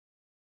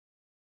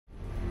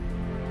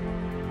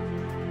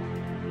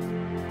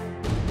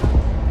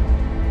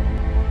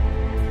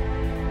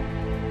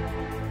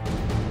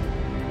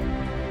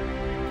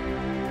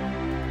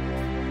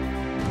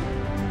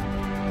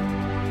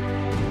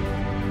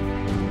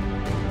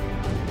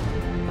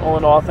all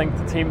in all, I think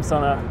the team's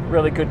done a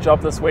really good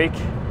job this week.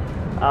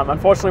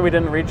 Unfortunately, we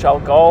didn't reach our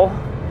goal,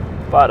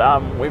 but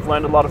we've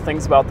learned a lot of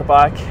things about the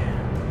bike,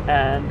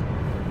 and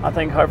I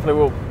think hopefully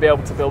we'll be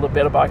able to build a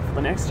better bike for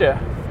the next year.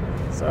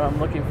 So I'm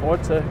looking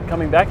forward to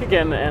coming back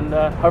again and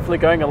hopefully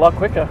going a lot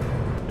quicker.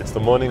 It's the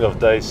morning of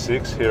day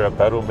 6 here at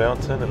Battle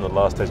Mountain, and the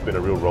last day's been a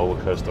real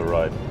roller coaster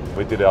ride.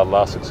 We did our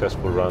last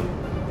successful run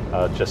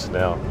just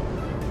now.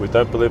 We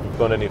don't believe we've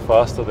gone any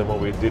faster than what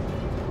we did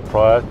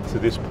prior to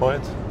this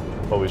point,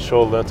 but we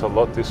sure learnt a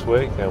lot this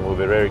week, and we'll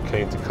be very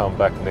keen to come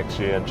back next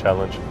year and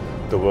challenge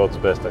the world's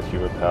best at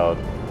human-powered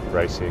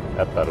racing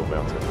at Battle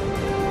Mountain.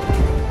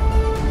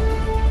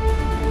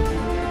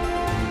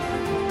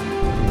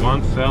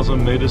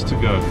 1,000 meters to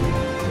go.